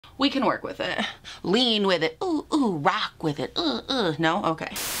We can work with it. Lean with it. Ooh, ooh, rock with it. No? Okay.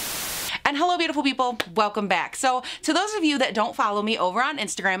 And hello beautiful people, welcome back. So to those of you that don't follow me over on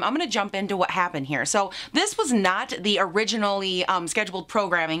Instagram, I'm gonna jump into what happened here. So this was not the originally scheduled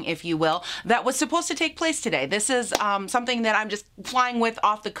programming, if you will, that was supposed to take place today. This is something that I'm just flying with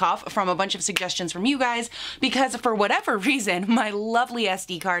off the cuff from a bunch of suggestions from you guys, because for whatever reason, my lovely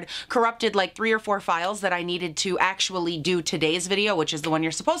SD card corrupted like 3 or 4 files that I needed to actually do today's video, which is the one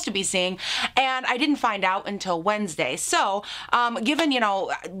you're supposed to be seeing, and I didn't find out until Wednesday. So given, you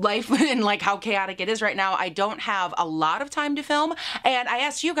know, life and like how chaotic it is right now, I don't have a lot of time to film, and I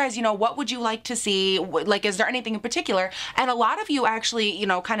asked you guys, you know, what would you like to see? Like, is there anything in particular? And a lot of you actually, you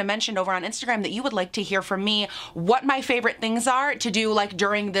know, kind of mentioned over on Instagram that you would like to hear from me what my favorite things are to do like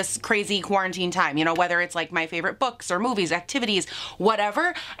during this crazy quarantine time, you know, whether it's like my favorite books or movies, activities,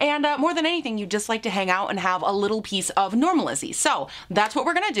 whatever, and more than anything, you just like to hang out and have a little piece of normalcy. So that's what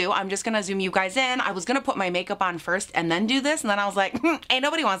we're gonna do. I'm just gonna zoom you guys in. I was gonna put my makeup on first and then do this, and then I was like, ain't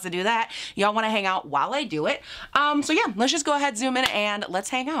nobody wants to do that. Y'all want to hang out while I do it. So yeah, let's just go ahead, zoom in, and let's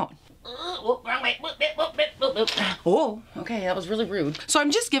hang out. Oh, okay, that was really rude. So I'm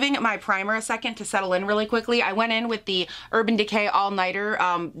just giving my primer a second to settle in really quickly. I went in with the Urban Decay All-Nighter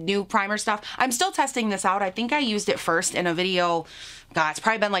new primer stuff. I'm still testing this out. I think I used it first in a video, God, it's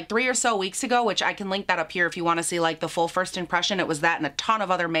probably been like 3 or so weeks ago, which I can link that up here if you want to see like the full first impression. It was that and a ton of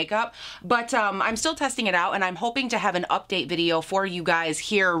other makeup, but I'm still testing it out, and I'm hoping to have an update video for you guys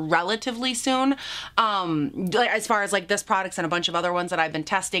here relatively soon. As far as like this products and a bunch of other ones that I've been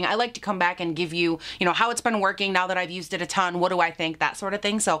testing, I like to come back and give you, you know, how it's been working now that I've used it a ton. What do I think? That sort of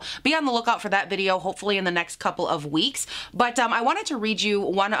thing. So be on the lookout for that video, hopefully in the next couple of weeks. But I wanted to read you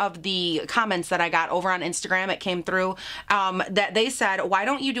one of the comments that I got over on Instagram. It came through that they said, why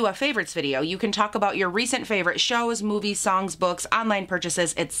don't you do a favorites video? You can talk about your recent favorite shows, movies, songs, books, online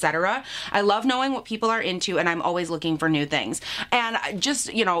purchases, etc. I love knowing what people are into, and I'm always looking for new things. And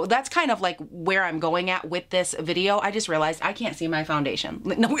just, you know, that's kind of like where I'm going at with this video. I just realized I can't see my foundation.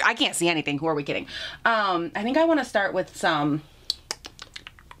 No, I can't see anything. Who are we kidding? I think I want to start with some,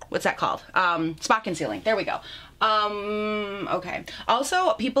 what's that called? Spot concealing. There we go. Okay.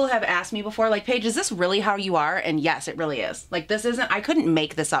 Also, people have asked me before, like, Paige, is this really how you are? And yes, it really is. Like, this isn't, I couldn't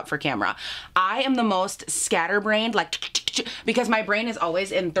make this up for camera. I am the most scatterbrained, like, because my brain is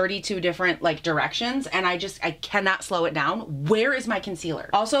always in 32 different like directions, and I cannot slow it down. Where is my concealer?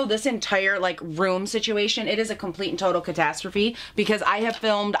 Also, this entire like room situation, it is a complete and total catastrophe, because I have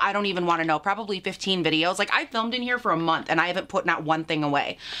filmed, I don't even want to know, probably 15 videos. Like, I filmed in here for a month and I haven't put not one thing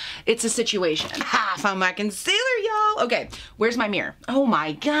away. It's a situation. Ha! Found my concealer, y'all. Okay, where's my mirror? Oh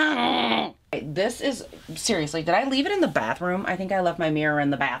my God. This is, seriously, did I leave it in the bathroom? I think I left my mirror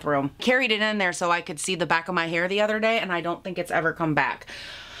in the bathroom. Carried it in there so I could see the back of my hair the other day, and I don't think it's ever come back.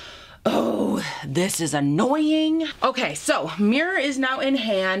 Oh, this is annoying. Okay, so mirror is now in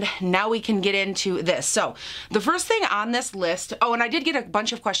hand. Now we can get into this. So the first thing on this list, oh, and I did get a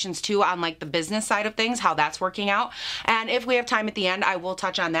bunch of questions too on like the business side of things, how that's working out. And if we have time at the end, I will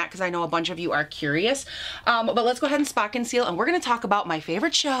touch on that because I know a bunch of you are curious. But let's go ahead and spot conceal, and we're gonna talk about my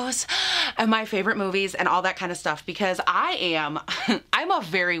favorite shows and my favorite movies and all that kind of stuff, because I'm a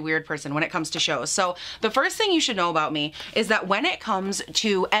very weird person when it comes to shows. So the first thing you should know about me is that when it comes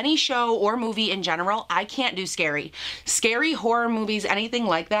to any show or movie in general, I can't do scary horror movies, anything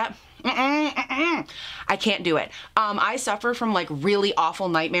like that. I can't do it. I suffer from like really awful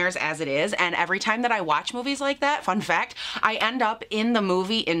nightmares as it is, and every time that I watch movies like that, fun fact, I end up in the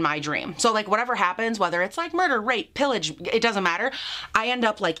movie in my dream. So like whatever happens, whether it's like murder, rape, pillage, it doesn't matter, I end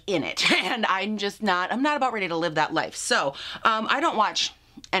up like in it, and I'm not about ready to live that life. So I don't watch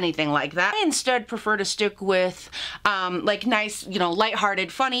anything like that. I instead prefer to stick with like nice, you know,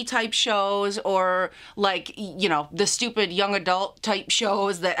 lighthearted, funny type shows, or like, you know, the stupid young adult type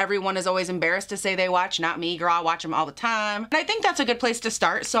shows that everyone is always embarrassed to say they watch. Not me, girl, I watch them all the time. And I think that's a good place to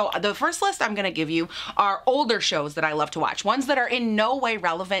start. So the first list I'm gonna give you are older shows that I love to watch. Ones that are in no way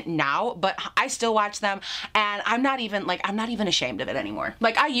relevant now, but I still watch them, and I'm not even ashamed of it anymore.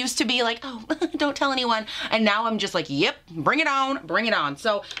 Like, I used to be like, oh, don't tell anyone. And now I'm just like, yep, bring it on, bring it on.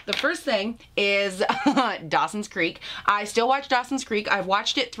 So the first thing is Dawson's Creek. I still watch Dawson's Creek. I've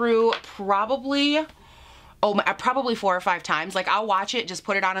watched it through probably 4 or 5 times. Like, I'll watch it, just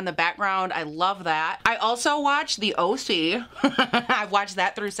put it on in the background. I love that. I also watch The OC. I've watched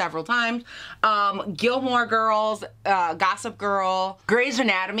that through several times. Gilmore Girls, Gossip Girl, Grey's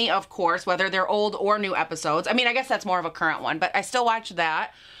Anatomy, of course, whether they're old or new episodes. I mean, I guess that's more of a current one, but I still watch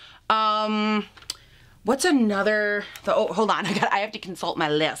that. What's another, oh, hold on, I have to consult my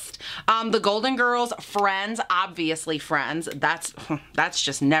list. The Golden Girls, Friends, obviously Friends. That's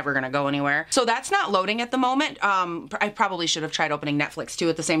just never gonna go anywhere. So that's not loading at the moment. I probably should have tried opening Netflix too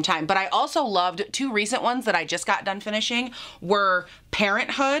at the same time, but I also loved two recent ones that I just got done finishing were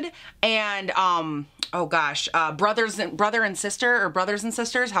Parenthood and, oh gosh, Brother and Sister, or Brothers and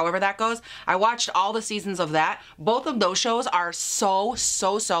Sisters, however that goes. I watched all the seasons of that. Both of those shows are so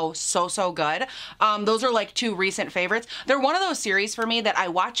good. Those are like two recent favorites. They're one of those series for me that I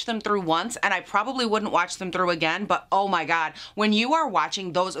watched them through once and I probably wouldn't watch them through again, but oh my God, when you are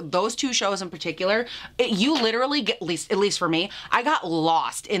watching those two shows in particular, you literally get, at least for me, I got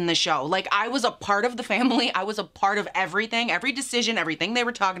lost in the show. Like I was a part of the family. I was a part of everything, every decision, everything they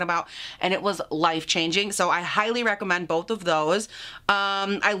were talking about, and it was life-changing. So I highly recommend both of those.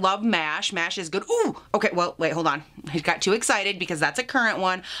 I love MASH. MASH is good. Ooh, okay, well, wait, hold on. I got too excited because that's a current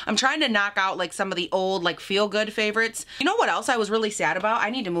one. I'm trying to knock out like some of the old like feel-good favorites. You know what else I was really sad about?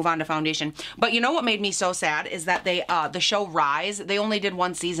 I need to move on to foundation. But you know what made me so sad is that they the show Rise, they only did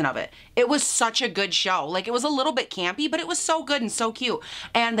one season of it. It was such a good show. Like it was a little bit campy, but it was so good and so cute.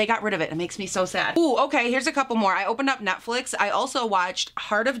 And they got rid of it. It makes me so sad. Ooh, okay, here's a couple more. I opened up Netflix. I also watched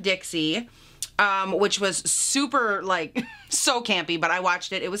Heart of Dixie, which was super like so campy, but I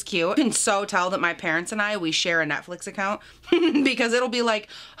watched it. It was cute. You can so tell that my parents and we share a Netflix account because it'll be like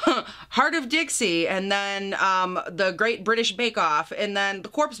Heart of Dixie, and then The Great British Bake Off, and then The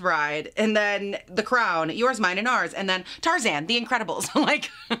Corpse Bride, and then The Crown, Yours, Mine, and Ours, and then Tarzan, The Incredibles. Like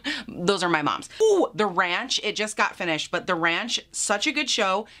those are my mom's. Ooh, The Ranch. It just got finished, but The Ranch, such a good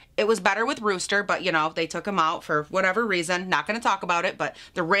show. It was better with Rooster, but you know, they took him out for whatever reason. Not gonna talk about it, but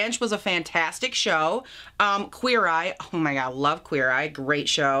The Ranch was a fantastic show. Queer Eye, oh my God, love Queer Eye, great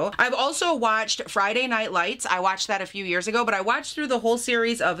show. I've also watched Friday Night Lights. I watched that a few years ago, but I watched through the whole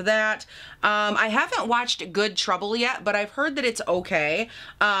series of that. I haven't watched Good Trouble yet, but I've heard that it's okay.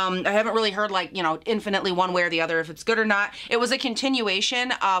 I haven't really heard like, you know, infinitely one way or the other if it's good or not. It was a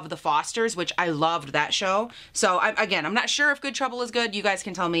continuation of The Fosters, which I loved that show. So again, I'm not sure if Good Trouble is good. You guys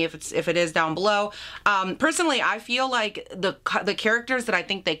can tell me if it is down below. Personally, I feel like the characters that I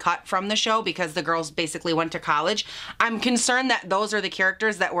think they cut from the show, because the girls basically went to college, I'm concerned that those are the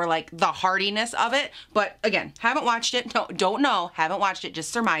characters that were like the hardiness of it. But again, haven't watched it. No, don't know. Haven't watched it,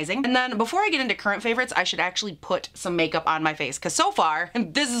 just surmising. And then before I get into current favorites, I should actually put some makeup on my face, because so far,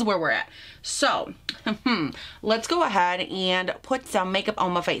 this is where we're at. So, let's go ahead and put some makeup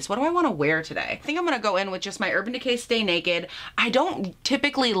on my face. What do I want to wear today? I think I'm going to go in with just my Urban Decay Stay Naked. I don't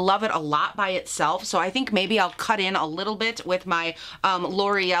typically love it a lot by itself, so I think maybe I'll cut in a little bit with my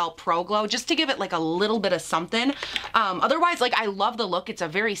L'Oreal Pro Glow just to give it like a little bit of something. Otherwise, like, I love the look. It's a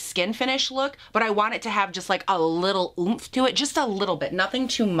very skin finish look, but I want it to have just like a little oomph to it, just a little bit, nothing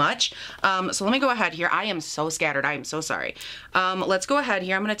too much. So let me go ahead here. I am so scattered. I am so sorry. Let's go ahead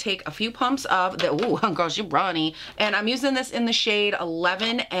here. I'm going to take a few pumps of the, ooh, gosh, you runny. And I'm using this in the shade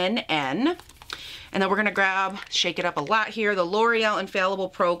 11NN. And then we're gonna shake it up a lot here, the L'Oreal Infallible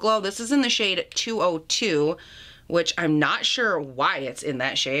Pro Glow. This is in the shade 202, which I'm not sure why it's in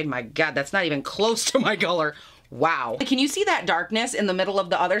that shade. My God, that's not even close to my color. Wow. Can you see that darkness in the middle of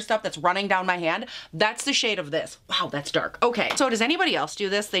the other stuff that's running down my hand? That's the shade of this. Wow, that's dark. Okay, so does anybody else do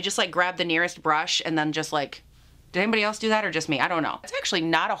this? They just like grab the nearest brush and then just like, did anybody else do that or just me? I don't know. It's actually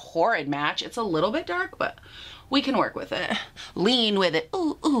not a horrid match. It's a little bit dark, but we can work with it. Lean with it.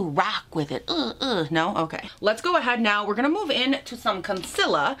 Ooh, ooh, rock with it. No? Okay. Let's go ahead now. We're gonna move into some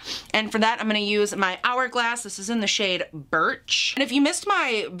concealer. And for that, I'm gonna use my Hourglass. This is in the shade Birch. And if you missed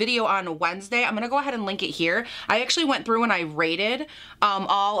my video on Wednesday, I'm gonna go ahead and link it here. I actually went through and I rated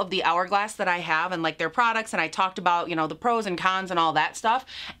all of the Hourglass that I have and like their products, and I talked about, you know, the pros and cons and all that stuff.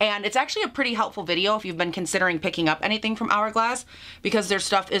 And it's actually a pretty helpful video if you've been considering picking up anything from Hourglass, because their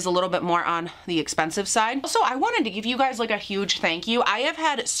stuff is a little bit more on the expensive side. Also, I wanted to give you guys like a huge thank you. I have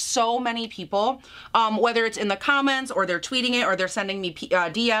had so many people, whether it's in the comments or they're tweeting it or they're sending me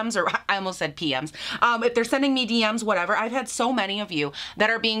DMs, or I almost said PMs. If they're sending me DMs, whatever, I've had so many of you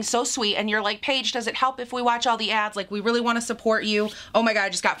that are being so sweet, and you're like, Paige, does it help if we watch all the ads? Like, we really want to support you. Oh my God, I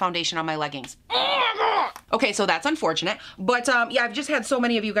just got foundation on my leggings. Okay, so that's unfortunate, but yeah, I've just had so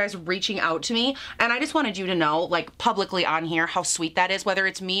many of you guys reaching out to me, and I just wanted you to know, like, publicly on here how sweet that is, whether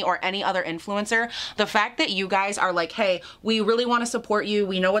it's me or any other influencer. The fact that you guys are like, hey, we really want to support you,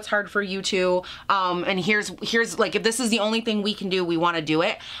 we know it's hard for you too, and here's like, if this is the only thing we can do, we want to do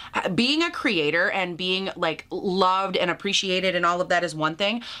it. Being a creator and being like loved and appreciated and all of that is one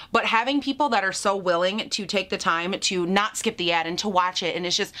thing, but having people that are so willing to take the time to not skip the ad and to watch it, and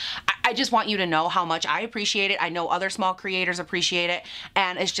it's just, I just want you to know how much I appreciate it. I know other small creators appreciate it,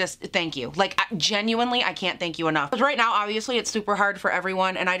 and it's just, thank you. Like, genuinely, I can't thank you enough. Because right now, obviously, it's super hard for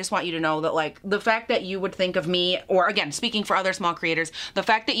everyone, and I just want you to know that, like, the fact that you would think of me, or again, speaking for other small creators, the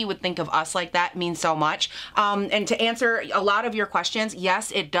fact that you would think of us like that means so much. And to answer a lot of your questions,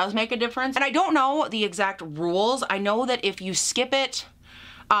 yes, it does make a difference. And I don't know the exact rules. I know that if you skip it,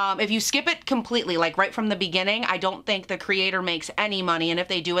 completely, like right from the beginning, I don't think the creator makes any money. And if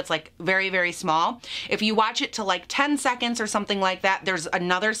they do, it's like very, very small. If you watch it to like 10 seconds or something like that, there's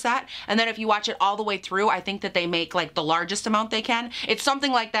another set. And then if you watch it all the way through, I think that they make like the largest amount they can. It's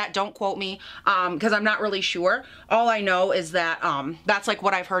something like that. Don't quote me, because I'm not really sure. All I know is that that's like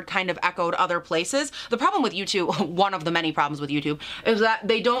what I've heard kind of echoed other places. The problem with YouTube, one of the many problems with YouTube, is that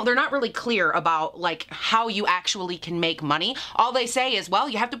they're not really clear about like how you actually can make money. All they say is, well,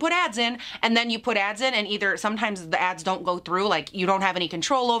 you have to put ads in, and then you put ads in, and either sometimes the ads don't go through, like you don't have any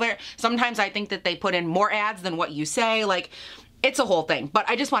control over it. Sometimes I think that they put in more ads than what you say. Like, it's a whole thing. But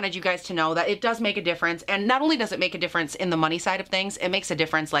I just wanted you guys to know that it does make a difference. And not only does it make a difference in the money side of things, it makes a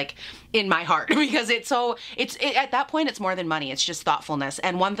difference like in my heart, because at that point, it's more than money. It's just thoughtfulness.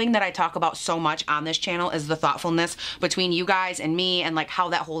 And one thing that I talk about so much on this channel is the thoughtfulness between you guys and me, and like how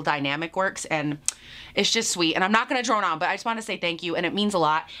that whole dynamic works. And it's just sweet. And I'm not gonna drone on, but I just want to say thank you, and it means a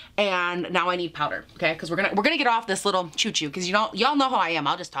lot. And now I need powder, okay? Because we're gonna get off this little choo-choo, because y'all know how I am.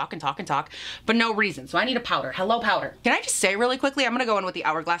 I'll just talk and talk and talk, but no reason. So I need a powder. Hello, powder. Can I just say really quickly, I'm gonna go in with the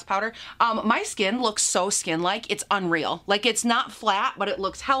Hourglass powder. My skin looks so skin-like, it's unreal. Like, it's not flat, but it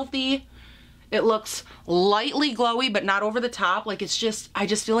looks healthy. It looks lightly glowy, but not over the top. Like, it's just, I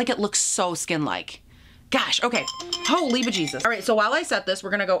just feel like it looks so skin-like. Gosh, okay. Holy bejesus. All right, so while I set this, we're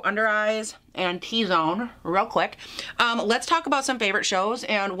gonna go under eyes and T-zone real quick. Let's talk about some favorite shows,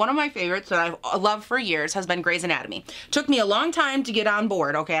 and one of my favorites that I've loved for years has been Grey's Anatomy. Took me a long time to get on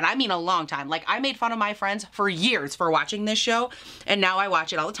board, okay, and I mean a long time. Like, I made fun of my friends for years for watching this show, and now I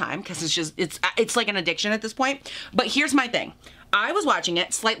watch it all the time, because it's like an addiction at this point. But here's my thing. I was watching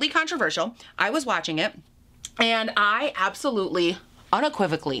it, slightly controversial. I was watching it, and I absolutely,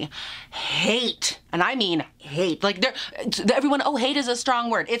 unequivocally hate, and I mean hate, like everyone, oh, hate is a strong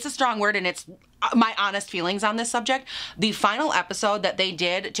word. It's a strong word, and it's my honest feelings on this subject. The final episode that they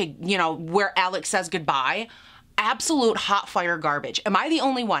did to, you know, where Alex says goodbye, absolute hot fire garbage. Am I the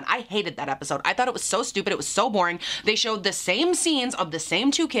only one? I hated that episode. I thought it was so stupid. It was so boring. They showed the same scenes of the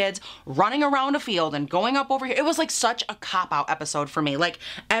same two kids running around a field and going up over here. It was like such a cop-out episode for me. Like,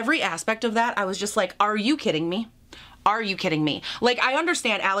 every aspect of that, I was just like, are you kidding me? Are you kidding me? Like, I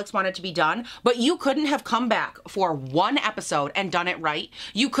understand Alex wanted to be done, but you couldn't have come back for one episode and done it right.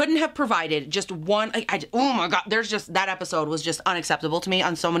 You couldn't have provided just one, oh my God, that episode was just unacceptable to me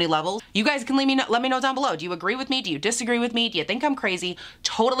on so many levels. You guys can let me know down below. Do you agree with me? Do you disagree with me? Do you think I'm crazy?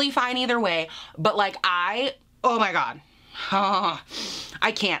 Totally fine either way, but like, oh my God.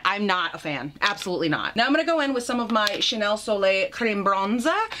 I can't. I'm not a fan. Absolutely not. Now I'm going to go in with some of my Chanel Soleil Creme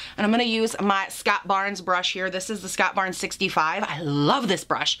Bronzer, and I'm going to use my Scott Barnes brush here. This is the Scott Barnes 65. I love this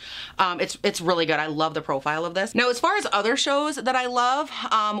brush. It's really good. I love the profile of this. Now, as far as other shows that I love,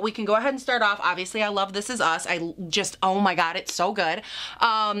 we can go ahead and start off. Obviously, I love This Is Us. I just, oh my God, it's so good.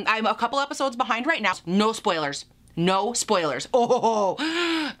 I'm a couple episodes behind right now. No spoilers. No spoilers. Oh,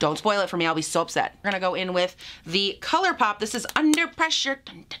 don't spoil it for me. I'll be so upset. We're gonna go in with the ColourPop. This is Under Pressure.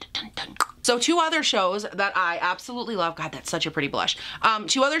 Dun, dun, dun, dun. So two other shows that I absolutely love. God, that's such a pretty blush.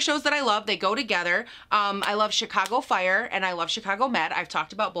 Two other shows that I love, they go together. I love Chicago Fire and I love Chicago Med. I've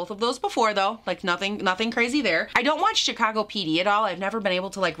talked about both of those before though, like nothing crazy there. I don't watch Chicago PD at all. I've never been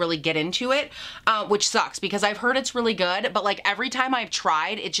able to like really get into it, which sucks because I've heard it's really good, but like every time I've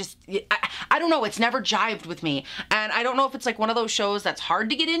tried, it just, I don't know, it's never jived with me. And I don't know if it's like one of those shows that's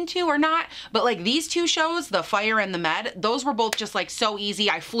hard to get into or not, but like these two shows, the Fire and the Med, those were both just like so easy.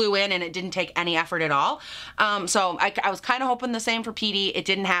 I flew in and it didn't take any effort at all. So I was kind of hoping the same for PD. It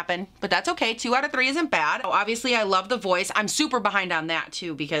didn't happen, but that's okay. 2 out of 3 isn't bad. Obviously, I love The Voice. I'm super behind on that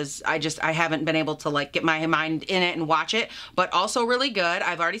too because I haven't been able to like get my mind in it and watch it, but also really good.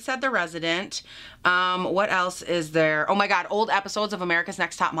 I've already said The Resident. What else is there? Oh my God, old episodes of America's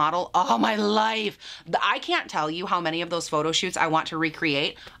Next Top Model. Oh my life. I can't tell you how many of those photo shoots I want to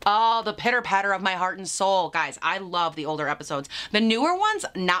recreate. Oh, the pitter patter of my heart and soul. Guys, I love the older episodes. The newer ones,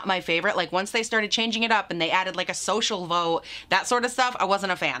 not my favorite. Like once they started changing it up and they added like a social vote, that sort of stuff, I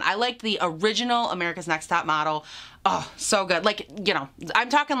wasn't a fan. I liked the original America's Next Top Model. Oh, so good. Like, you know, I'm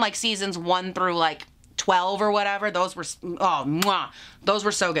talking like seasons 1 through like 12 or whatever. Those were, oh, mwah, those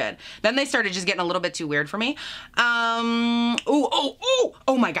were so good. Then they started just getting a little bit too weird for me. Oh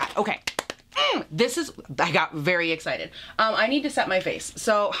my God. Okay. I got very excited. I need to set my face.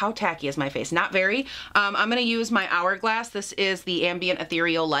 So how tacky is my face? Not very. I'm going to use my Hourglass. This is the Ambient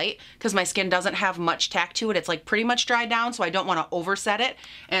Ethereal Light because my skin doesn't have much tack to it. It's like pretty much dried down, so I don't want to overset it.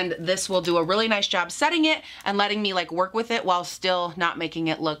 And this will do a really nice job setting it and letting me like work with it while still not making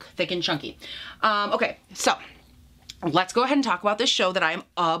it look thick and chunky. Okay, so let's go ahead and talk about this show that I'm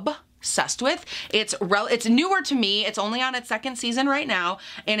obsessed with. It's newer to me. It's only on its second season right now,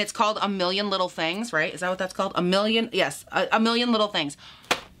 and it's called A Million Little Things, right? Is that what that's called? Yes, A Million Little Things.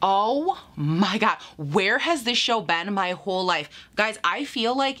 Oh my God, where has this show been my whole life? Guys, I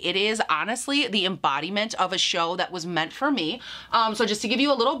feel like it is honestly the embodiment of a show that was meant for me. So just to give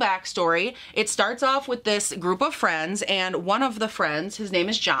you a little backstory, it starts off with this group of friends, and one of the friends, his name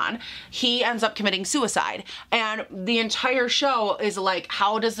is John, he ends up committing suicide. And the entire show is like,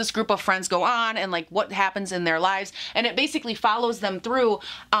 how does this group of friends go on and like what happens in their lives? And it basically follows them through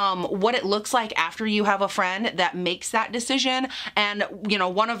what it looks like after you have a friend that makes that decision. And you know,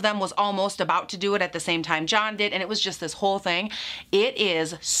 one of them was almost about to do it at the same time John did, and it was just this whole thing. It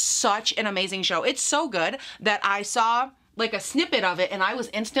is such an amazing show. It's so good that I saw like a snippet of it and I was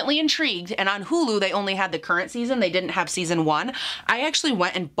instantly intrigued, and on Hulu they only had the current season. They didn't have season 1. I actually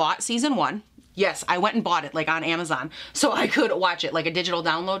went and bought season 1. Yes, I went and bought it like on Amazon so I could watch it, like a digital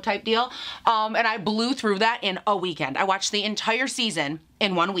download type deal. And I blew through that in a weekend. I watched the entire season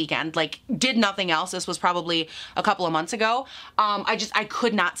in one weekend, like did nothing else. This was probably a couple of months ago. I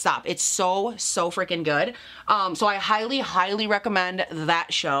could not stop. It's so freaking good. So I highly recommend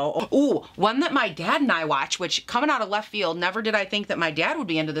that show. Ooh, one that my dad and I watch, which coming out of left field, never did I think that my dad would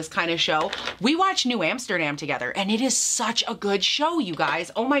be into this kind of show. We watch New Amsterdam together, and it is such a good show, you guys.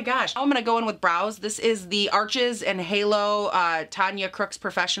 Oh my gosh. I'm gonna go in with brows. This is the Arches and Halo Tanya Crooks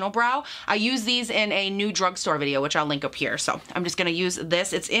Professional Brow. I use these in a new drugstore video, which I'll link up here. So I'm just gonna use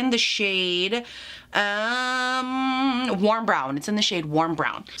this. It's in the shade Warm Brown. It's in the shade Warm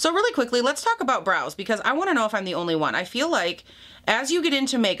Brown. So really quickly, let's talk about brows because I want to know if I'm the only one. I feel like as you get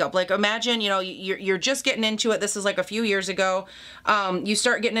into makeup, like imagine, you know, you're just getting into it. This is like a few years ago. You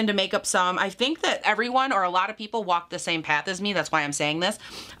start getting into makeup some. I think that everyone or a lot of people walk the same path as me. That's why I'm saying this.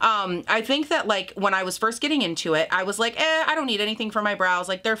 I think that like when I was first getting into it, I was like, I don't need anything for my brows.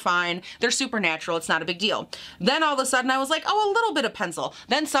 Like they're fine. They're super natural. It's not a big deal. Then all of a sudden I was like, oh, a little bit of pencil.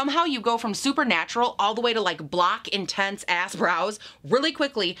 Then somehow you go from super natural all the way to like block intense ass brows really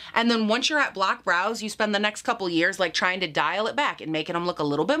quickly. And then once you're at block brows, you spend the next couple years like trying to dial it back and making them look a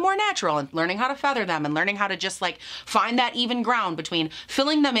little bit more natural and learning how to feather them and learning how to just like find that even ground between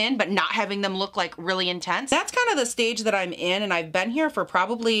filling them in but not having them look like really intense. That's kind of the stage that I'm in, and I've been here for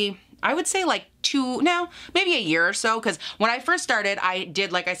probably, I would say like maybe a year or so, because when I first started, I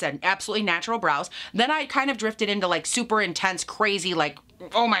did, like I said, absolutely natural brows. Then I kind of drifted into like super intense, crazy, like,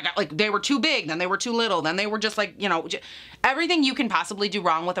 oh my God, like they were too big, then they were too little, then they were just like, you know, everything you can possibly do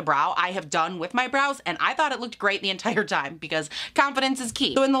wrong with a brow, I have done with my brows, and I thought it looked great the entire time because confidence is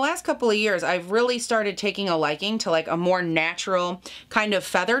key. So in the last couple of years, I've really started taking a liking to like a more natural kind of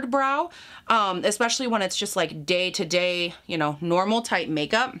feathered brow, especially when it's just like day-to-day, you know, normal type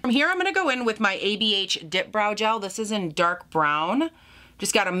makeup. From here, I'm gonna go in with my ABH Dip Brow Gel. This is in dark brown.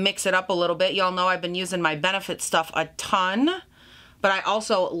 Just gotta mix it up a little bit. Y'all know I've been using my Benefit stuff a ton, but I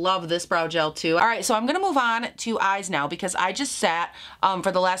also love this brow gel too. All right, so I'm gonna move on to eyes now because I just sat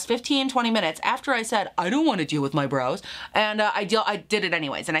for the last 15-20 minutes after I said I don't want to deal with my brows, and I did it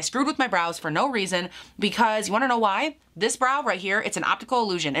anyways, and I screwed with my brows for no reason because you wanna know why? This brow right here, it's an optical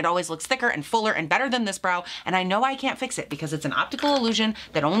illusion. It always looks thicker and fuller and better than this brow, and I know I can't fix it because it's an optical illusion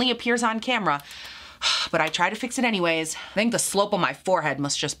that only appears on camera. But I try to fix it anyways. I think the slope of my forehead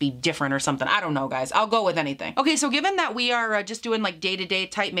must just be different or something. I don't know, guys. I'll go with anything. Okay, so given that we are just doing like day-to-day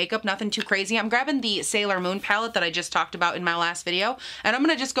type makeup, nothing too crazy, I'm grabbing the Sailor Moon palette that I just talked about in my last video, and I'm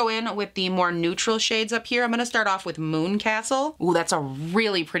gonna just go in with the more neutral shades up here. I'm gonna start off with Moon Castle. Ooh, that's a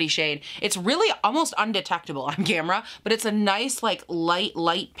really pretty shade. It's really almost undetectable on camera, but it's a nice like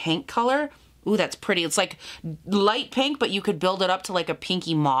light pink color. Ooh, that's pretty. It's like light pink, but you could build it up to like a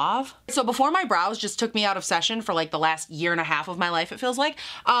pinky mauve. So before my brows just took me out of session for like the last year and a half of my life, it feels like,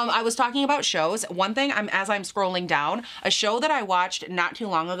 I was talking about shows. One thing, as I'm scrolling down, a show that I watched not too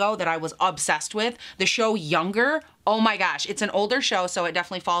long ago that I was obsessed with, the show Younger. Oh my gosh, it's an older show, so it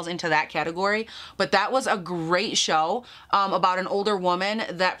definitely falls into that category. But that was a great show about an older woman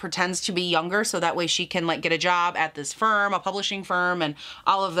that pretends to be younger so that way she can like get a job at this firm, a publishing firm, and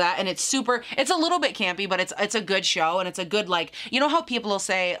all of that. And it's a little bit campy, but it's a good show, and it's a good, like, you know how people will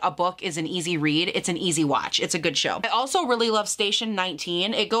say a book is an easy read? It's an easy watch. It's a good show. I also really love Station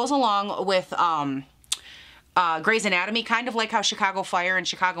 19. It goes along with Grey's Anatomy, kind of like how Chicago Fire and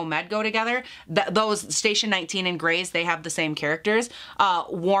Chicago Med go together. Those Station 19 and Grey's, they have the same characters.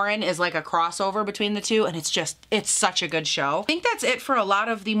 Warren is like a crossover between the two, and it's such a good show. I think that's it for a lot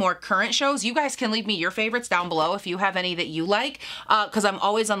of the more current shows. You guys can leave me your favorites down below if you have any that you like, because I'm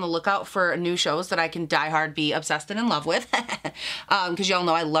always on the lookout for new shows that I can die hard be obsessed and in love with, because y'all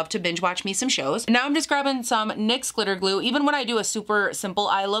know I love to binge watch me some shows. Now I'm just grabbing some NYX glitter glue. Even when I do a super simple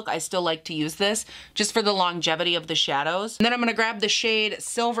eye look, I still like to use this just for the longevity of the shadows. And then I'm gonna grab the shade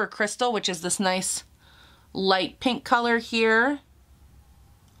Silver Crystal, which is this nice light pink color here.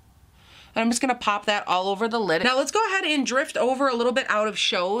 And I'm just gonna pop that all over the lid. Now let's go ahead and drift over a little bit out of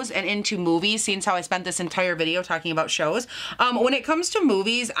shows and into movies, seeing how I spent this entire video talking about shows. When it comes to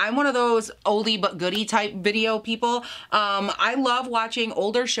movies, I'm one of those oldie but goodie type video people. I love watching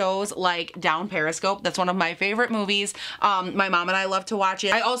older shows like Down Periscope. That's one of my favorite movies. My mom and I love to watch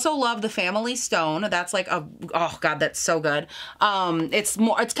it. I also love The Family Stone. That's like a, oh God, that's so good. It's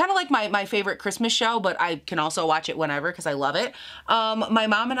kind of like my favorite Christmas show, but I can also watch it whenever because I love it. My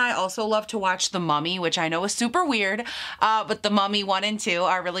mom and I also love to watch The Mummy, which I know is super weird, but The Mummy 1 and 2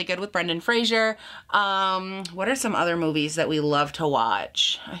 are really good with Brendan Fraser. What are some other movies that we love to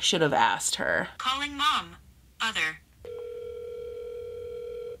watch? I should have asked her. Calling mom. Other.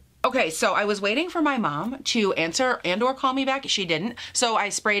 Okay, so I was waiting for my mom to answer and or call me back. She didn't. So I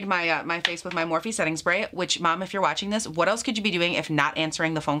sprayed my my face with my Morphe setting spray, which, Mom, if you're watching this, what else could you be doing if not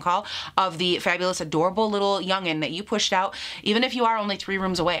answering the phone call of the fabulous, adorable little youngin' that you pushed out? Even if you are only 3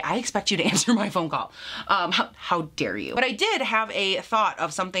 rooms away, I expect you to answer my phone call. How dare you? But I did have a thought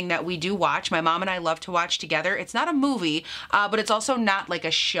of something that we do watch. My mom and I love to watch together. It's not a movie, but it's also not like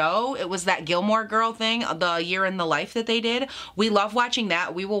a show. It was that Gilmore Girl thing, The Year in the Life that they did. We love watching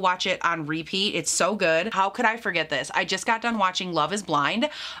that. We will watch it on repeat. It's so good. How could I forget this? I just got done watching Love is Blind,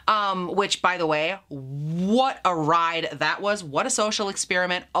 which, by the way, what a ride that was. What a social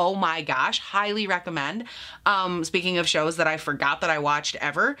experiment. Oh my gosh. Highly recommend. Speaking of shows that I forgot that I watched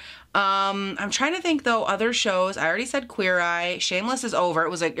ever. I'm trying to think though, other shows. I already said Queer Eye. Shameless is over. It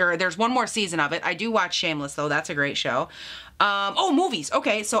was there's one more season of it. I do watch Shameless though. That's a great show. Oh, movies.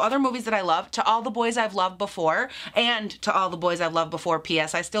 Okay, so other movies that I love. To All the Boys I've Loved Before and To All the Boys I've Loved Before,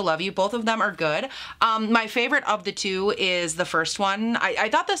 P.S. I Still Love You. Both of them are good. My favorite of the two is the first one. I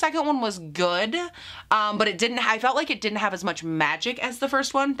thought the second one was good, but I felt like it didn't have as much magic as the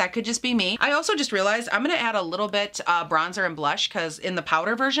first one. That could just be me. I also just realized I'm going to add a little bit bronzer and blush because in the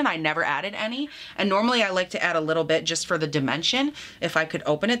powder version, I never added any. And normally I like to add a little bit just for the dimension. If I could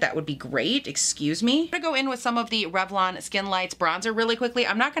open it, that would be great. Excuse me. I'm going to go in with some of the Revlon Skin Lights bronzer really quickly.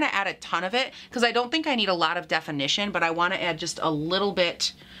 I'm not going to add a ton of it because I don't think I need a lot of definition, but I want to add just a little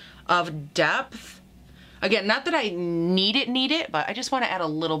bit of depth. Again, not that I need it, but I just want to add a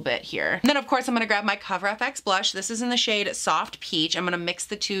little bit here. And then of course I'm going to grab my Cover FX blush. This is in the shade Soft Peach. I'm going to mix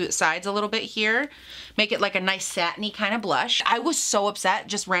the two sides a little bit here. Make it like a nice satiny kind of blush. I was so upset,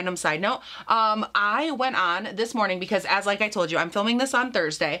 just random side note. I went on this morning because as like I told you, I'm filming this on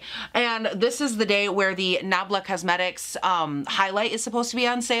Thursday and this is the day where the Nabla Cosmetics highlight is supposed to be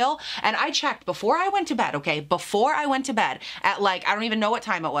on sale. And I checked before I went to bed, okay? Before I went to bed at like, I don't even know what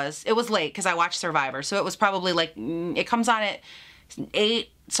time it was. It was late because I watched Survivor. So it was probably like, it comes on at 8,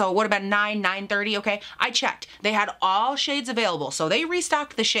 so it would have been 9:30, okay? I checked. They had all shades available, so they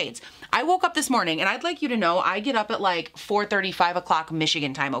restocked the shades. I woke up this morning, and I'd like you to know, I get up at like 4:30, 5 o'clock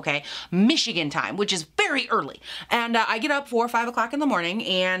Michigan time, okay? Michigan time, which is very early. And I get up 4 or 5 o'clock in the morning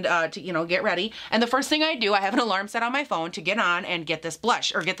and to, you know, get ready. And the first thing I do, I have an alarm set on my phone to get on and get this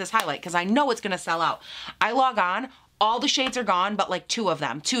blush, or get this highlight, because I know it's gonna sell out. I log on, all the shades are gone, but like 2 of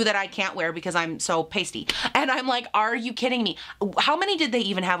them. 2 that I can't wear because I'm so pasty. And I'm like, are you kidding me? How many did they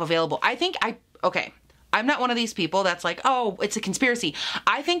even have available? Okay. I'm not one of these people that's like, oh, it's a conspiracy.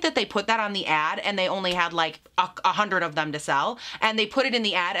 I think that they put that on the ad and they only had like 100 of them to sell. And they put it in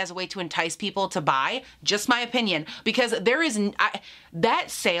the ad as a way to entice people to buy. Just my opinion. Because that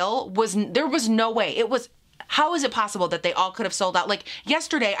sale there was no way. How is it possible that they all could have sold out? Like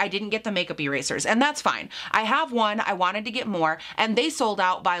yesterday, I didn't get the makeup erasers and that's fine. I have one, I wanted to get more and they sold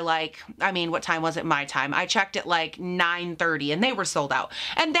out by like, I mean, what time was it my time? I checked at like 9:30 and they were sold out.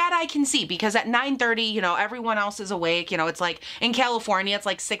 And that I can see because at 9:30, you know, everyone else is awake. You know, it's like in California, it's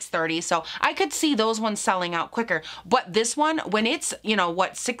like 6:30. So I could see those ones selling out quicker. But this one, when it's, you know,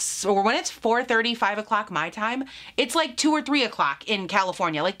 what, 6 or when it's 4:30, 5 o'clock my time, it's like 2 or 3 o'clock in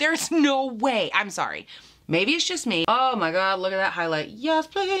California. Like there's no way, I'm sorry. Maybe it's just me. Oh my God, look at that highlight. Yes,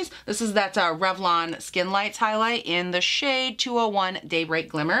 please. This is that Revlon Skin Lights highlight in the shade 201 Daybreak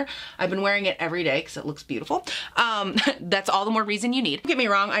Glimmer. I've been wearing it every day because it looks beautiful. That's all the more reason you need. Don't get me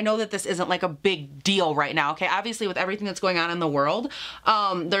wrong, I know that this isn't like a big deal right now, okay? Obviously with everything that's going on in the world,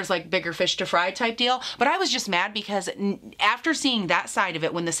 there's like bigger fish to fry type deal. But I was just mad because after seeing that side of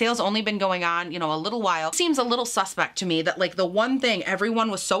it, when the sale's only been going on, you know, a little while, it seems a little suspect to me that like the one thing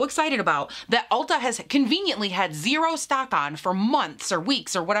everyone was so excited about that Ulta has conveniently had zero stock on for months or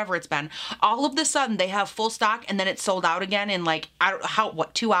weeks or whatever it's been, all of the sudden they have full stock and then it's sold out again in like, I don't know,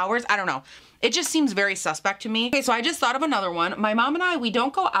 what, 2 hours? I don't know. It just seems very suspect to me. Okay, so I just thought of another one. My mom and I, we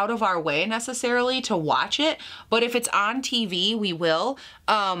don't go out of our way necessarily to watch it, but if it's on TV, we will.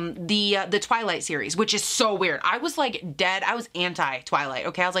 The Twilight series, which is so weird. I was like dead. I was anti-Twilight,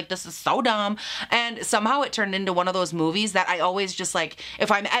 okay? I was like, this is so dumb. And somehow it turned into one of those movies that I always just like,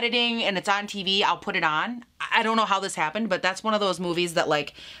 if I'm editing and it's on TV, I'll put it on. I don't know how this happened, but that's one of those movies that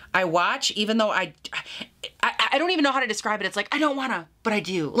like I watch, even though I don't even know how to describe it. It's like, I don't wanna, but I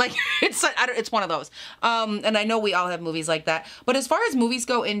do. Like, it's one of those. And I know we all have movies like that. But as far as movies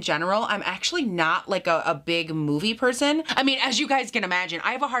go in general, I'm actually not like a big movie person. I mean, as you guys can imagine,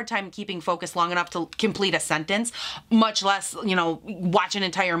 I have a hard time keeping focus long enough to complete a sentence, much less, you know, watch an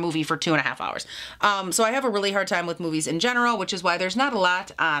entire movie for 2.5 hours. So I have a really hard time with movies in general, which is why there's not a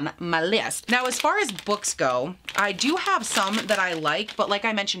lot on my list. Now, as far as books go, I do have some that I like, but like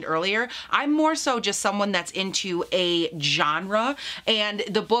I mentioned earlier, I'm more so just someone that's into a genre, and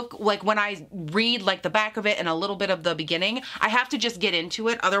the book, like when I read like the back of it and a little bit of the beginning, I have to just get into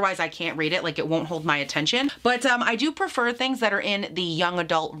it, otherwise I can't read it, like it won't hold my attention. But I do prefer things that are in the young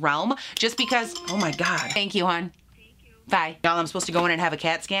adult realm, just because, oh my God. Thank you, hon. Bye. Y'all, I'm supposed to go in and have a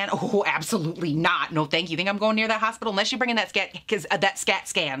CAT scan? Oh, absolutely not. No, thank you. Think I'm going near that hospital? Unless you're bringing that scat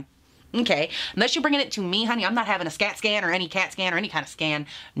scan. Okay, unless you're bringing it to me, honey, I'm not having a scat scan or any CAT scan or any kind of scan.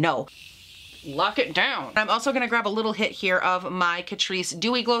 No. Lock it down. I'm also gonna grab a little hit here of my Catrice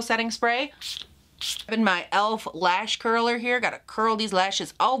Dewy Glow Setting Spray. In my e.l.f. lash curler here, gotta curl these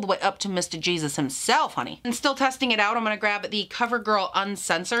lashes all the way up to Mr. Jesus himself, honey. And still testing it out, I'm gonna grab the CoverGirl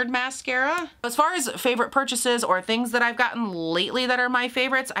Uncensored Mascara. As far as favorite purchases or things that I've gotten lately that are my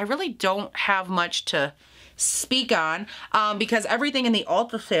favorites, I really don't have much to speak on because everything in the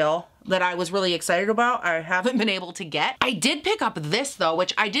Ulta sale that I was really excited about, I haven't been able to get. I did pick up this though,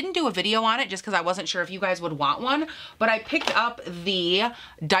 which I didn't do a video on it just because I wasn't sure if you guys would want one, but I picked up the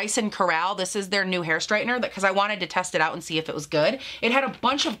Dyson Corral. This is their new hair straightener because I wanted to test it out and see if it was good. It had a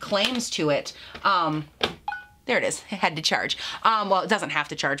bunch of claims to it. There it is, it had to charge. Well, it doesn't have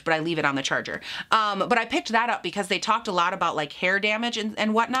to charge, but I leave it on the charger. But I picked that up because they talked a lot about like hair damage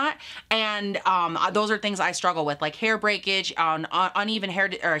and whatnot. And those are things I struggle with, like hair breakage, uneven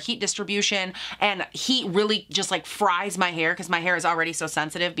hair or heat distribution, and heat really just like fries my hair because my hair is already so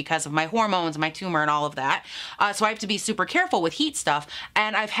sensitive because of my hormones, my tumor and all of that. So I have to be super careful with heat stuff.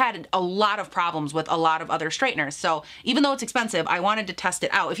 And I've had a lot of problems with a lot of other straighteners. So even though it's expensive, I wanted to test it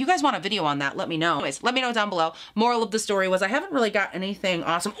out. If you guys want a video on that, let me know. Anyways, let me know down below. Moral of the story was I haven't really got anything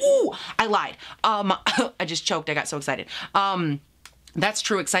awesome. Ooh, I lied. I just choked. I got so excited. That's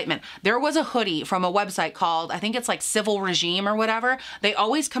true excitement. There was a hoodie from a website called, I think it's like Civil Regime or whatever. They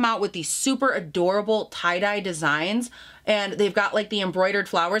always come out with these super adorable tie-dye designs, and they've got like the embroidered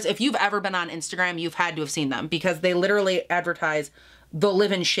flowers. If you've ever been on Instagram, you've had to have seen them because they literally advertise the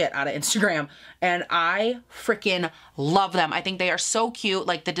living shit out of Instagram, and I freaking love them. I think they are so cute.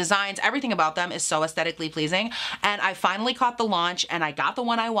 Like the designs, everything about them is so aesthetically pleasing. And I finally caught the launch and I got the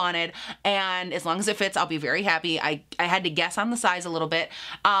one I wanted, and as long as it fits, I'll be very happy. I had to guess on the size a little bit.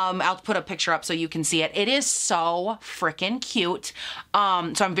 I'll put a picture up so you can see it. It is so freaking cute. So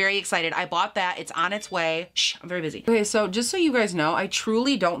I'm very excited. I bought that. It's on its way. Shh, I'm very busy. Okay, so just so you guys know, I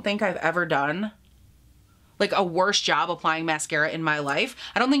truly don't think I've ever done like a worse job applying mascara in my life.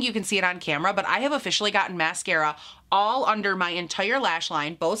 I don't think you can see it on camera, but I have officially gotten mascara all under my entire lash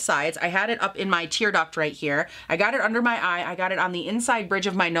line, both sides. I had it up in my tear duct right here. I got it under my eye. I got it on the inside bridge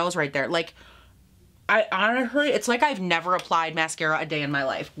of my nose right there. Like, I honestly, it's like I've never applied mascara a day in my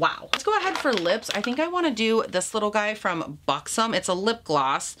life. Wow. Let's go ahead for lips. I think I want to do this little guy from Buxom. It's a lip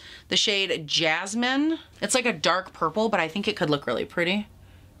gloss, the shade Jasmine. It's like a dark purple, but I think it could look really pretty.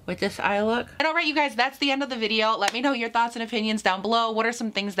 with this eye look. And all right, you guys, that's the end of the video. Let me know your thoughts and opinions down below. What are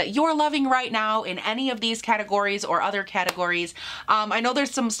some things that you're loving right now in any of these categories or other categories? I know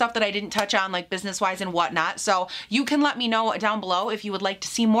there's some stuff that I didn't touch on, like business-wise and whatnot, so you can let me know down below if you would like to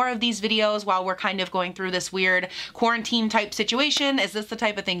see more of these videos while we're kind of going through this weird quarantine type situation. Is this the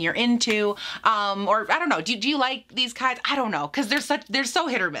type of thing you're into? Or I don't know, do you like these kinds? I don't know, because they're so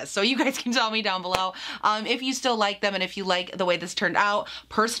hit or miss, so you guys can tell me down below if you still like them and if you like the way this turned out.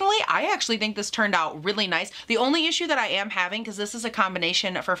 Personally, I actually think this turned out really nice. The only issue that I am having, because this is a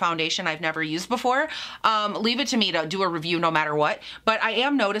combination for foundation I've never used before, leave it to me to do a review no matter what, but I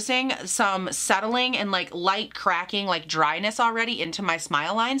am noticing some settling and like light cracking, like dryness already into my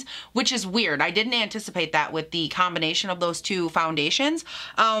smile lines, which is weird. I didn't anticipate that with the combination of those two foundations,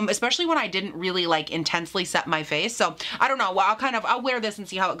 especially when I didn't really like intensely set my face. So I don't know, well, I'll wear this and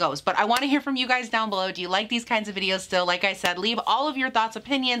see how it goes, but I want to hear from you guys down below. Do you like these kinds of videos still? Like I said, leave all of your thoughts,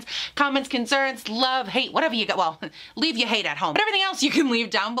 opinions, comments, concerns, love, hate, whatever you got. Well, leave your hate at home. But everything else you can leave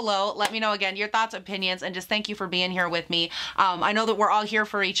down below. Let me know again your thoughts, opinions, and just thank you for being here with me. I know that we're all here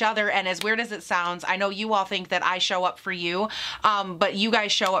for each other, and as weird as it sounds, I know you all think that I show up for you, but you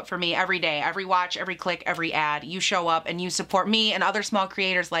guys show up for me every day, every watch, every click, every ad. You show up and you support me and other small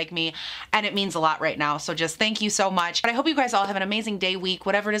creators like me, and it means a lot right now. So just thank you so much. But I hope you guys all have an amazing day, week,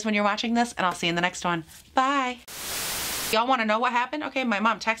 whatever it is when you're watching this, and I'll see you in the next one. Bye. Y'all want to know what happened? Okay, my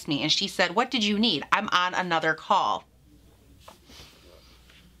mom texted me and she said, "What did you need? I'm on another call."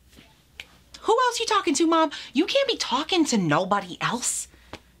 Who else you talking to, Mom? You can't be talking to nobody else.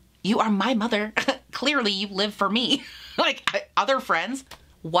 You are my mother. Clearly you live for me. Like, other friends?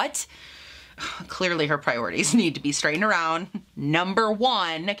 What? Clearly her priorities need to be straightened around. Number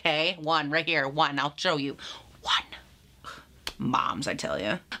one, okay? One right here. One. I'll show you. One. Moms, I tell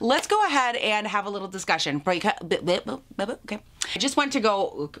you. Let's go ahead and have a little discussion. Okay. I just went to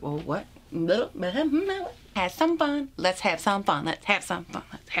go, oh, what? Have some fun. Let's have some fun. Let's have some fun.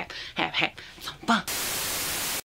 Let's have some fun.